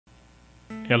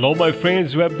Hello my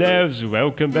friends web devs,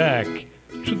 welcome back.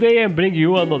 Today I'm bringing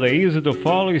you another easy to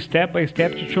follow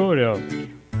step-by-step tutorial.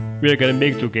 We are gonna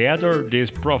make together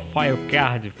this profile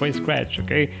card from scratch,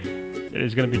 okay? There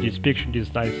is gonna be this picture,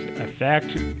 this nice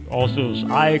effect, also those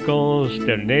icons,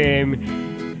 their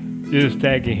name, this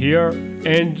tag in here,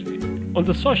 and on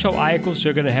the social icons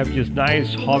you're gonna have this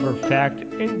nice hover effect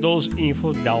and those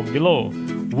info down below.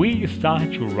 We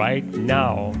start right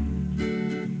now.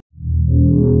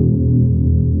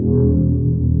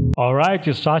 Alright,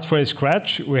 to start from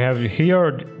scratch, we have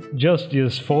here just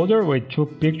this folder with two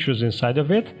pictures inside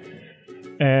of it,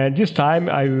 and this time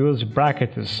I use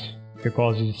brackets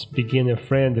because it's beginner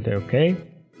friendly, okay?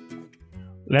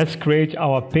 Let's create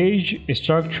our page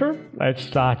structure. Let's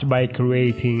start by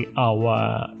creating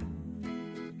our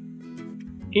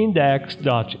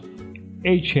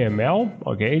index.html,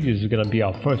 okay? This is gonna be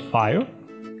our first file.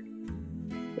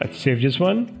 Let's save this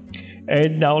one,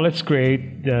 and now let's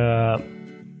create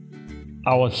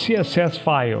our CSS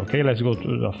file, okay? Let's go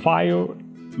to the file,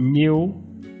 new,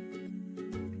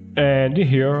 and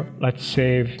here let's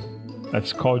save.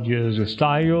 Let's call this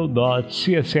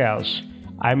style.css.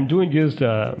 I'm doing this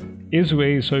the easy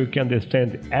way so you can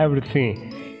understand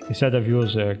everything. Instead of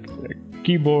use a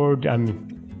keyboard,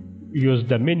 use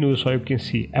the menu so you can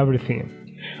see everything.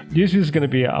 This is gonna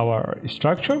be our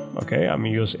structure, okay? I'm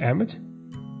gonna use Emmet.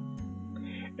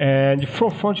 And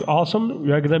for Font Awesome,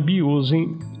 we are gonna be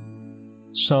using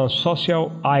some social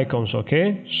icons,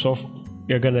 okay? So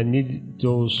you're gonna need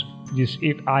this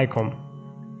it icon.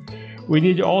 We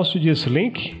need also this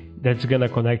link that's gonna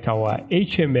connect our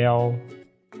HTML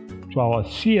to our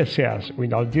CSS.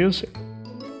 Without this,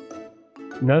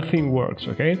 nothing works,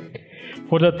 okay?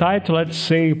 For the title, let's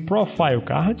say profile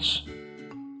cards.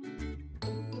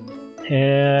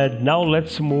 And now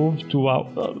let's move to our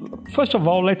first of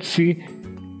all, let's see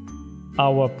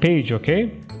our page,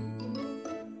 okay?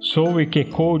 So we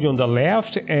can code on the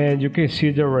left and you can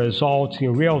see the results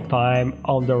in real time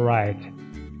on the right.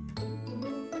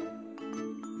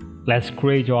 Let's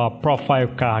create our profile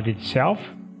card itself.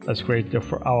 Let's create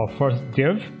our first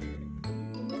div.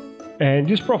 And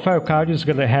this profile card is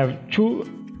gonna have two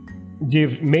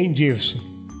main divs,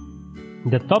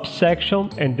 the top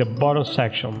section and the bottom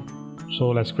section.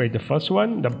 So let's create the first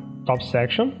one, the top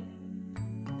section.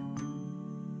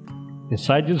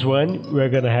 Inside this one, we're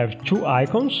gonna have two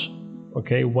icons,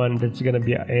 okay? One that's gonna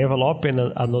be an envelope and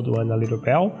another one a little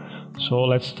bell. So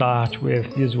let's start with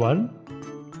this one.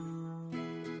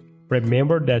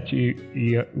 Remember that we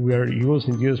are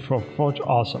using this from Font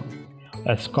Awesome.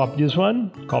 Let's copy this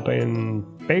one, copy and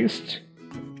paste.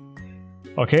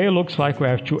 Okay, looks like we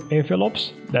have two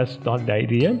envelopes. That's not the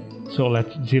idea. So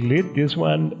let's delete this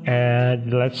one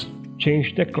and let's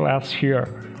change the class here.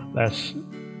 Let's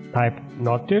type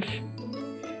notif.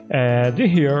 And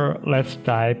here, let's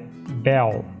type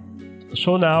bell.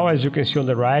 So now, as you can see on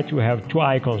the right, we have two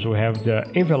icons. We have the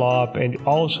envelope and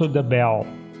also the bell.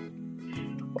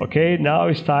 Okay, now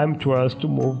it's time to us to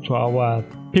move to our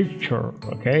picture,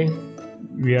 okay?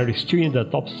 We are still in the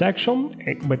top section,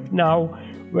 but now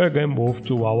we're going to move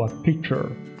to our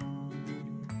picture.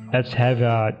 Let's have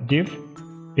a div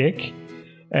pic,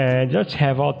 and let's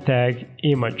have our tag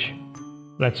image.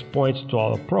 Let's point to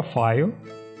our profile.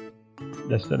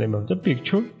 That's the name of the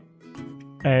picture.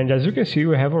 And as you can see,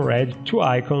 we have already two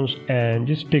icons and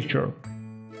this picture.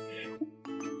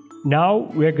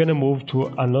 Now we're gonna move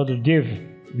to another div.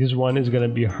 This one is gonna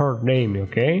be her name,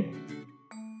 okay?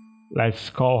 Let's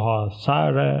call her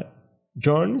Sarah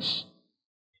Jones.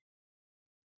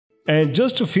 And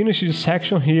just to finish this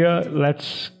section here,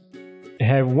 let's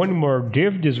have one more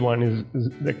div. This one is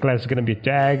the class is gonna be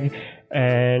tag,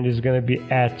 and it's gonna be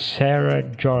 @Sarah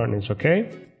Jones, okay?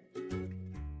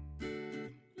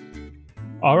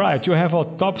 Alright, you have our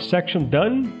top section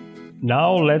done.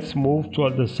 Now let's move to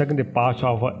the second part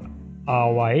of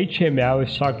our HTML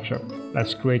structure.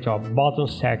 Let's create our bottom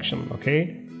section,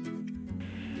 okay?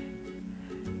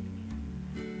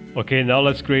 Okay, now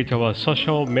let's create our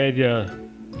social media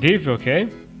div, okay?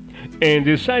 And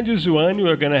inside this one,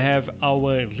 we're gonna have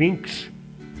our links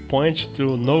point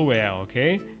to nowhere,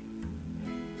 okay?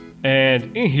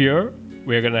 And in here,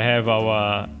 we're gonna have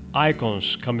our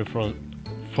icons coming from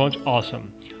Font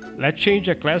Awesome. Let's change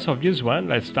the class of this one.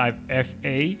 Let's type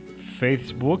FA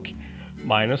Facebook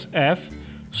 -F.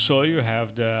 So you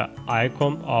have the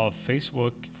icon of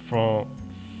Facebook from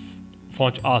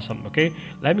Font Awesome, okay?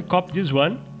 Let me copy this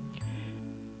one.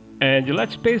 And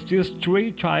let's paste this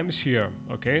 3 times here,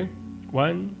 okay?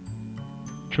 1,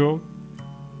 2,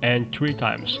 and 3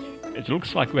 times. It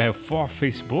looks like we have 4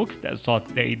 Facebook. That's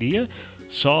not the idea.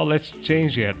 So let's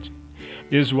change it.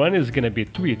 This one is gonna be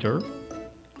Twitter.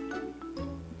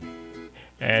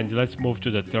 And let's move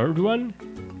to the third one.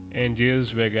 And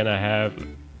this we're gonna have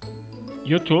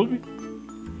YouTube.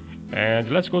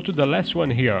 And let's go to the last one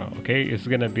here. Okay, it's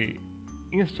gonna be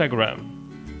Instagram.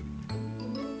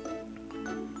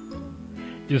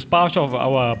 This part of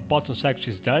our bottom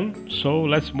section is done, so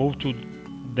let's move to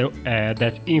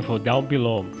that info down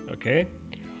below. Okay,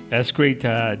 let's create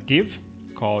a div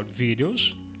called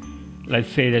videos. Let's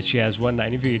say that she has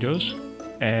 190 videos,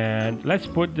 and let's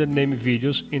put the name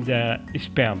videos in the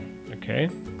spam. Okay,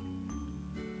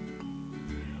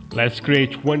 let's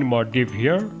create one more div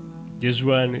here. This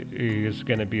one is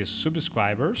gonna be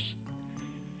subscribers.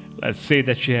 Let's say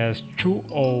that she has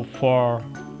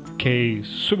 204k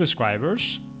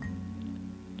subscribers.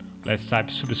 Let's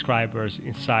type subscribers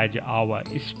inside our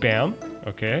spam.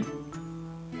 Okay,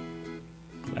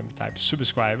 let me type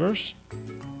subscribers.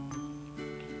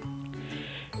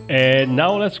 And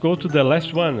now let's go to the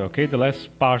last one. Okay, the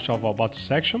last part of our bottom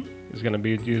section is gonna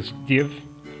be this div.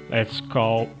 Let's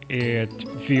call it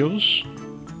views.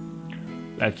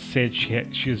 Let's say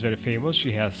she's very famous.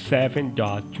 She has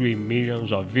 7.3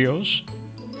 millions of views,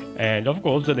 and of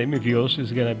course the name views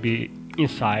is gonna be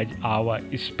inside our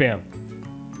spam.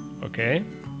 Okay.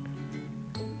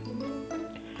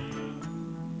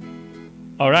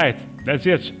 All right, that's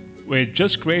it. We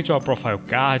just create our profile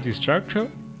card structure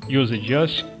using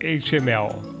just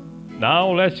HTML.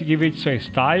 Now let's give it some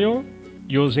style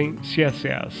using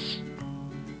CSS.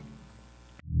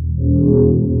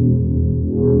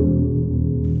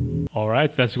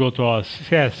 Alright, let's go to our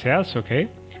CSS. Okay,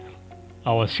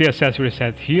 our CSS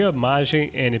reset here, margin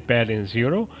and padding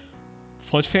 0.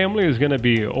 Font family is gonna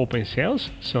be open sans,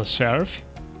 sans serif.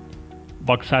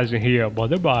 Box size in here,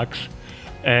 border box.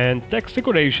 And text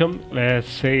decoration, let's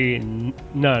say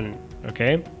none.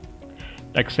 Okay,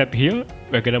 next step here,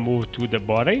 we're gonna move to the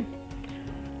body.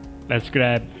 Let's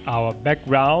grab our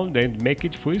background and make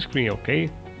it full screen. Okay,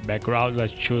 background,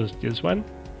 let's choose this one.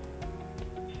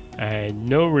 And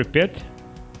no repeat.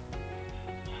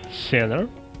 Center.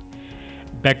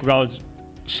 Background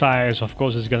size, of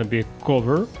course, is gonna be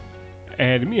cover.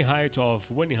 And min height of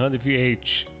 100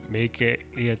 VH. Make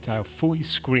it a full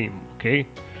screen. Okay.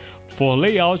 For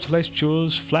layout, let's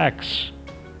choose flex.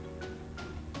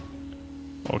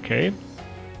 Okay.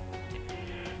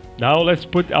 Now let's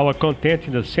put our content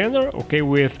in the center. Okay,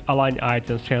 with align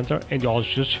item center and also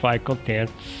justify content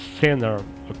center.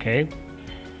 Okay.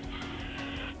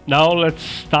 Now let's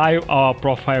style our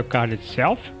profile card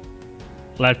itself.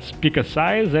 Let's pick a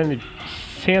size and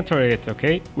center it,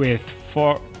 okay, with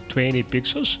 420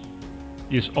 pixels.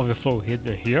 This overflow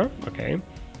hidden here, okay.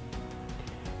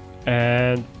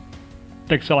 And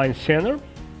text align center.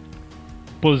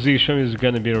 Position is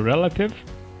gonna be relative.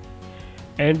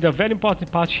 And the very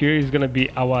important part here is gonna be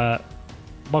our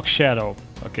box shadow,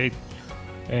 okay.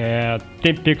 10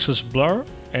 pixels blur,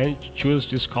 and choose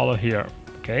this color here,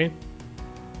 okay.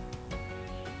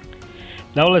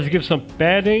 Now let's give some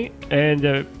padding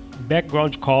and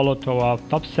background color to our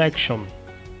top section.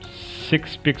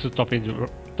 6 pixels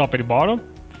top and bottom,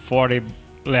 40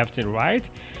 left and right.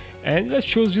 And let's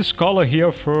choose this color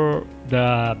here for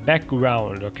the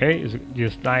background, okay? It's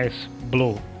this nice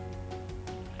blue.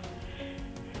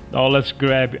 Now let's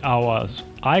grab our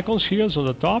icons here on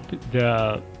the top,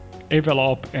 the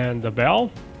envelope and the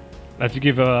bell. Let's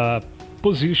give a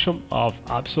position of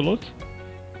absolute.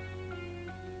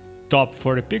 Top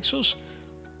 40 pixels.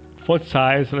 Font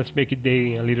size, let's make it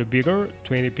a little bigger,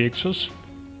 20 pixels.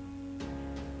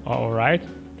 Alright.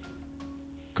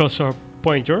 Cursor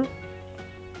pointer.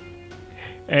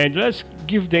 And let's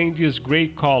give them this gray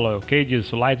color, okay?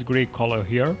 This light gray color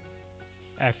here.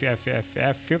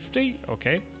 F50,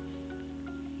 okay?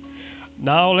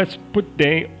 Now let's put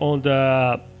them on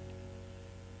the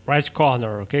right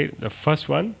corner, okay? The first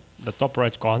one, the top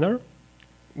right corner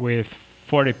with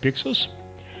 40 pixels.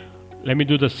 Let me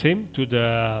do the same to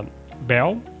the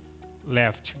bell.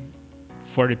 Left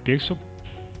 40 pixels.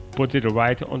 Put it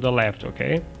right on the left,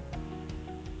 okay?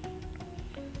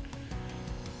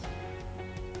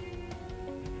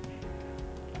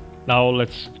 Now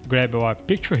let's grab our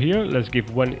picture here. Let's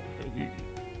give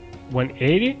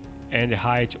 180 and the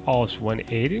height also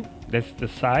 180. That's the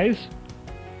size.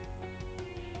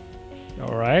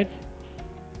 All right.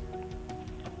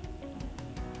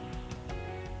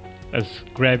 Let's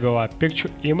grab our picture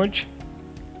image.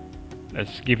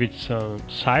 Let's give it some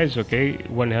size, okay,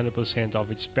 100%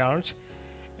 of its parent,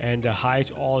 and the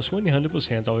height also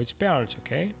 100% of its parent,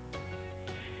 okay.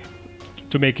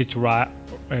 To make it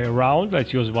round,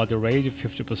 let's use border radius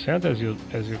 50%, as you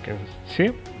can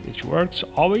see. It works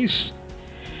always.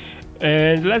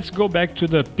 And let's go back to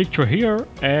the picture here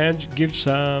and give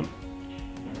some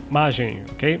margin,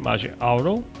 okay, margin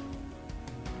auto.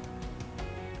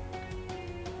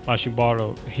 Margin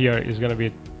border here is gonna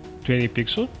be 20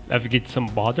 pixels. Let's get some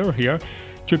border here,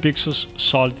 2 pixels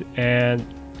solid, and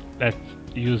let's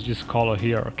use this color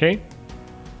here, okay.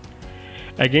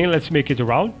 Again, let's make it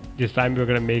round. This time we're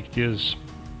gonna make this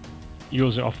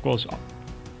using, of course,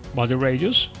 border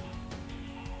radius.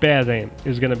 Padding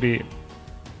is gonna be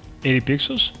 80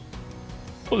 pixels.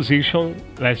 Position,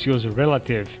 let's use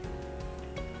relative.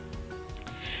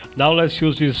 Now let's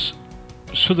use this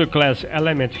pseudo-class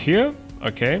element here,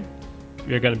 okay.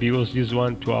 We're gonna be use this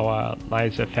one to our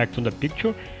nice effect on the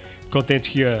picture. Content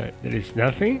here, there is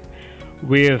nothing.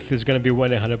 Width is gonna be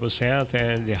 100%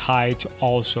 and the height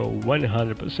also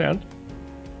 100%.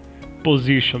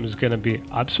 Position is gonna be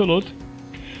absolute.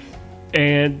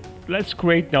 And let's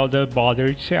create now the border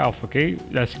itself, okay.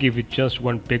 Let's give it just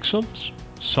 1 pixel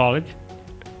solid,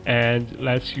 and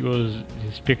let's use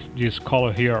this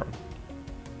color here.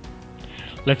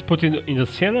 Let's put it in the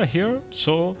center here,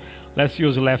 so let's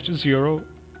use left 0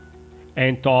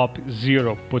 and top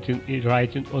 0, put it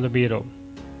right on the middle.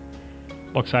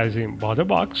 Box size in border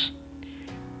box.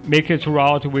 Make it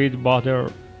route with border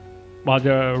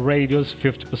radius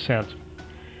 50%.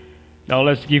 Now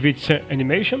let's give it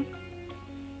animation.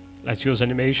 Let's use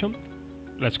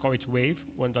animation. Let's call it wave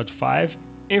 1.5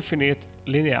 infinite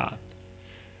linear.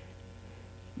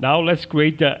 Now let's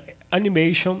create the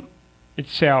animation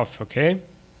itself, okay.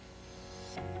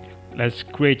 Let's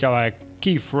create our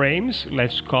keyframes.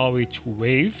 Let's call it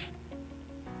wave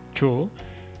 2.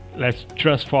 Let's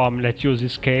transform. Let's use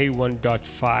this K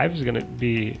 1.5 is gonna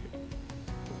be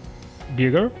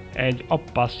bigger, and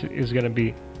opacity is gonna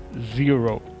be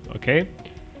 0, okay.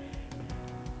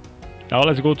 Now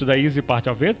let's go to the easy part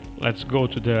of it. Let's go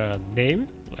to the name.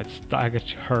 Let's target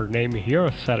her name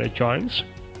here, Sarah Jones.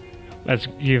 Let's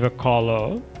give a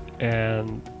color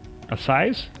and a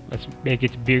size. Let's make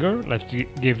it bigger. Let's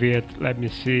give it, let me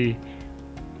see,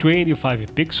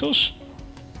 25 pixels.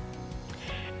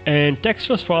 And text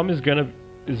transform is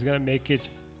gonna make it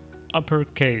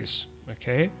uppercase,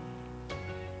 okay.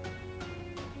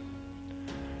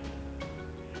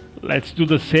 Let's do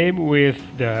the same with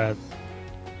the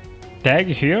tag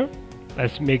here.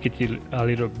 Let's make it a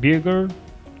little bigger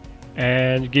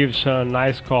and give some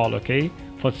nice color, okay.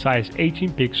 Font size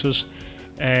 18 pixels,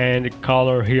 and the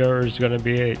color here is gonna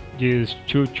be this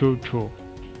 222.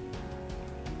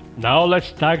 Now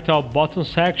let's target our bottom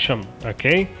section,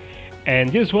 okay.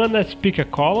 And this one, let's pick a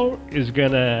color, is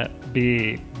gonna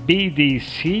be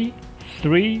BDC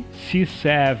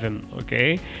 3C7,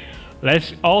 okay.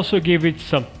 Let's also give it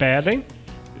some padding.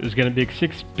 It's gonna be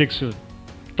 6 pixels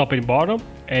top and bottom,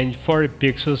 and 40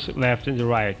 pixels left and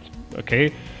right,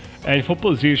 okay. And for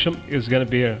position is gonna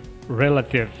be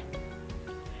relative.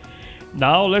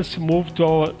 Now let's move to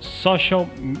our social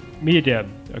media,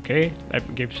 okay. Let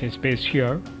me give some space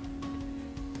here,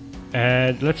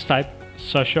 and let's type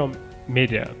social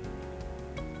media.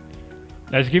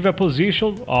 Let's give a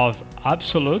position of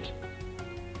absolute,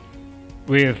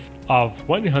 width of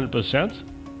 100%,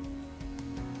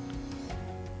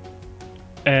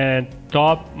 and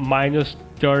top minus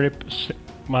 30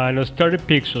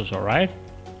 pixels, all right.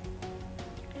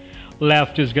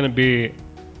 Left is gonna be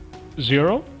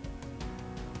 0.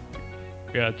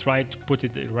 We are trying to put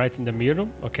it right in the middle,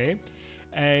 okay.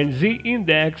 And the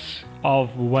index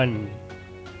of 1.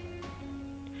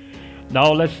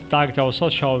 Now let's target our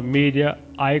social media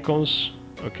icons,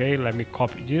 okay. Let me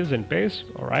copy this and paste,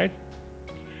 all right.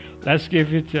 Let's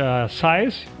give it a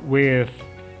size with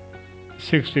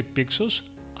 60 pixels,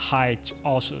 height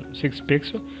also 6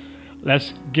 pixels.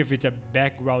 Let's give it a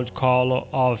background color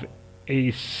of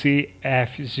a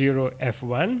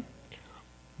CF0F1.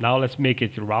 Now let's make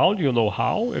it round. You know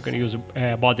how. You can use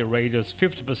border radius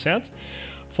 50%.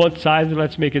 Font size,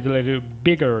 let's make it a little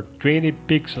bigger, 20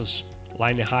 pixels.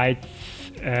 Line height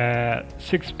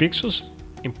 6 pixels,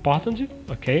 important,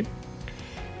 okay.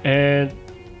 And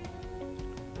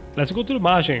let's go to the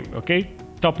margin, okay.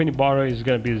 Top and border is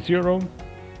gonna be 0.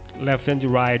 Left and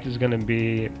right is gonna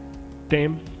be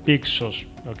 10 pixels,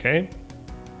 okay.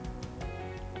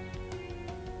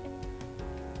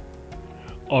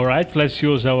 Alright, let's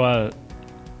use our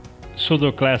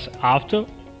pseudo-class after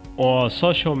or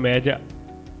social media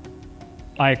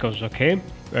icons, okay.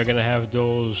 We're gonna have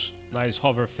those nice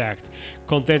hover effect.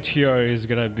 Content here is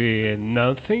gonna be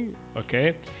nothing,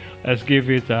 okay. Let's give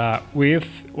it a width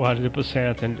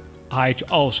 100% and height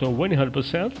also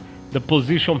 100%. The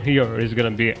position here is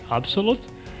gonna be absolute,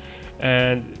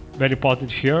 and very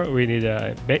important here, we need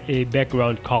a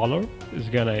background color. It's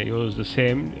gonna use the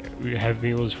same we have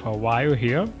been used for a while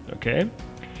here, okay.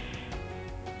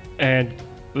 And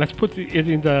let's put it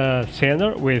in the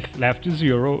center with left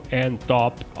 0 and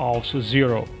top also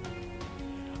 0.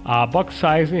 Box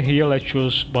size in here, let's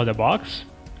choose border box,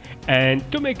 and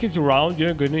to make it round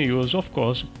you're going to use, of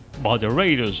course, border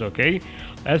radius. Okay,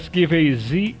 let's give a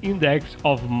z index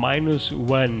of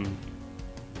 -1,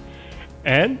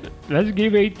 and let's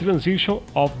give a transition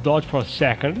of dot for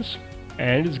seconds,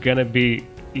 and it's gonna be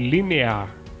linear.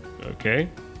 Okay,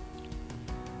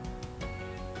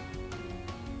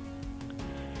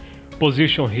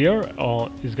 position here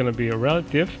is gonna be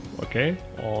relative. Okay,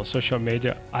 on social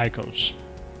media icons.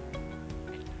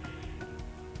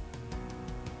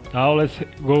 Now let's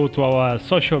go to our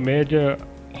social media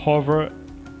hover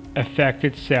effect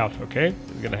itself. Okay,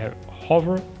 we're gonna have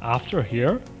hover after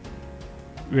here.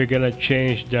 We're gonna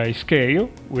change the scale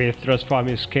with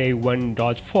transform scale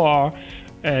 1.4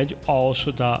 and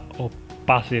also the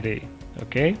opacity.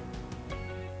 Okay,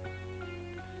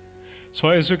 so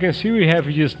as you can see, we have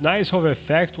this nice hover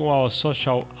effect on our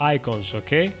social icons.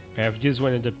 Okay, we have this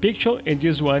one in the picture and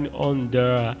this one on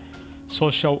the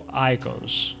social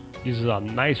icons. This is a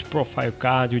nice profile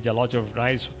card with a lot of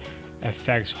nice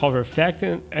effects, hover effect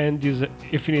and this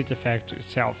infinite effect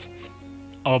itself.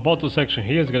 Our bottom section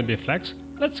here is going to be flex.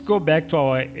 Let's go back to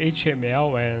our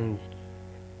HTML and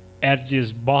add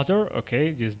this border.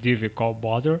 Okay, this div called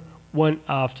border, one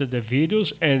after the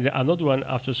videos and another one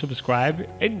after subscribe.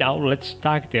 And now let's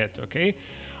tag that. Okay,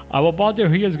 our border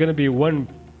here is going to be one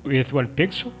with 1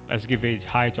 pixel. Let's give it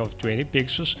height of 20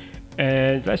 pixels.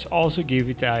 And let's also give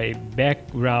it a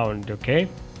background. Okay,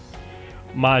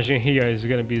 margin here is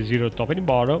going to be 0 top and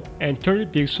bottom and 30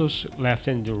 pixels left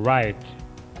and right.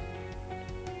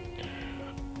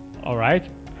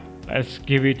 Alright, let's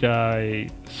give it a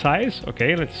size.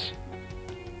 Okay, it's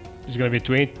going to be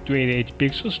 28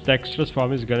 pixels. Text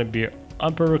transform is going to be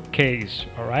uppercase.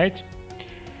 Alright,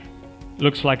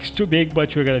 looks like it's too big,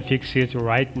 but we're going to fix it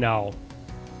right now.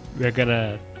 We're going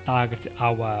to target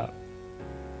our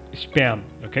spam.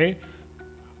 Okay,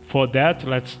 for that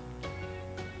let's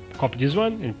copy this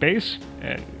one and paste,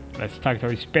 and let's target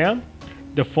our spam.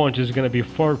 The font is going to be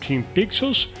 14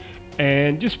 pixels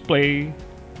and display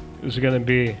is going to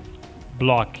be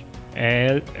block,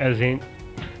 and as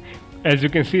you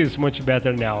can see, it's much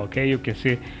better now. Okay, you can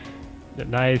see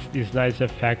this nice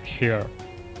effect here.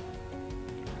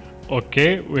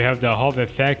 Okay, we have the hover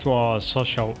effect on our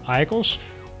social icons.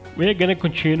 We're gonna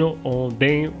continue on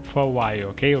them for a while.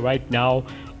 Okay, right now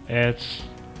let's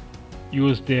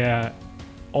use the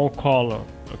on color.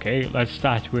 Okay, let's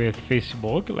start with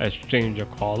Facebook. Let's change the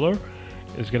color.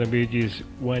 It's gonna be this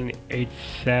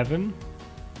 187.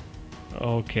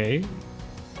 Okay,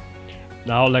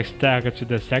 now let's target to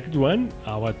the second one,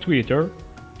 our Twitter.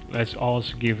 Let's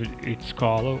also give it its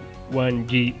color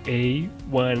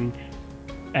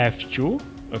 1GA1F2.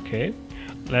 Okay,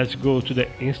 let's go to the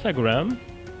Instagram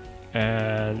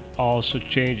and also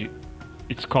change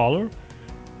its color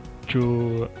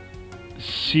to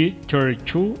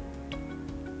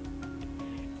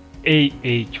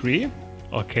C32AA3.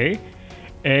 Okay,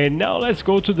 and now let's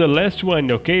go to the last one.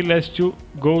 Okay, let's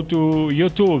go to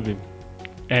YouTube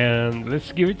and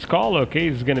let's give its color. Okay,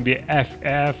 it's gonna be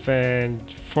FF and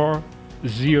 4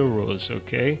 zeros.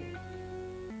 Okay,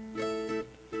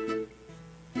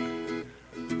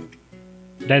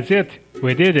 that's it,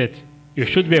 we did it. You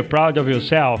should be proud of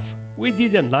yourself. We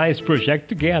did a nice project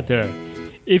together.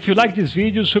 If you like this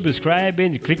video, subscribe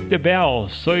and click the bell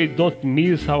so you don't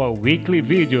miss our weekly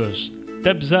videos.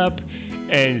 Thumbs up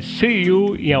and see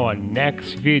you in our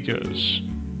next videos.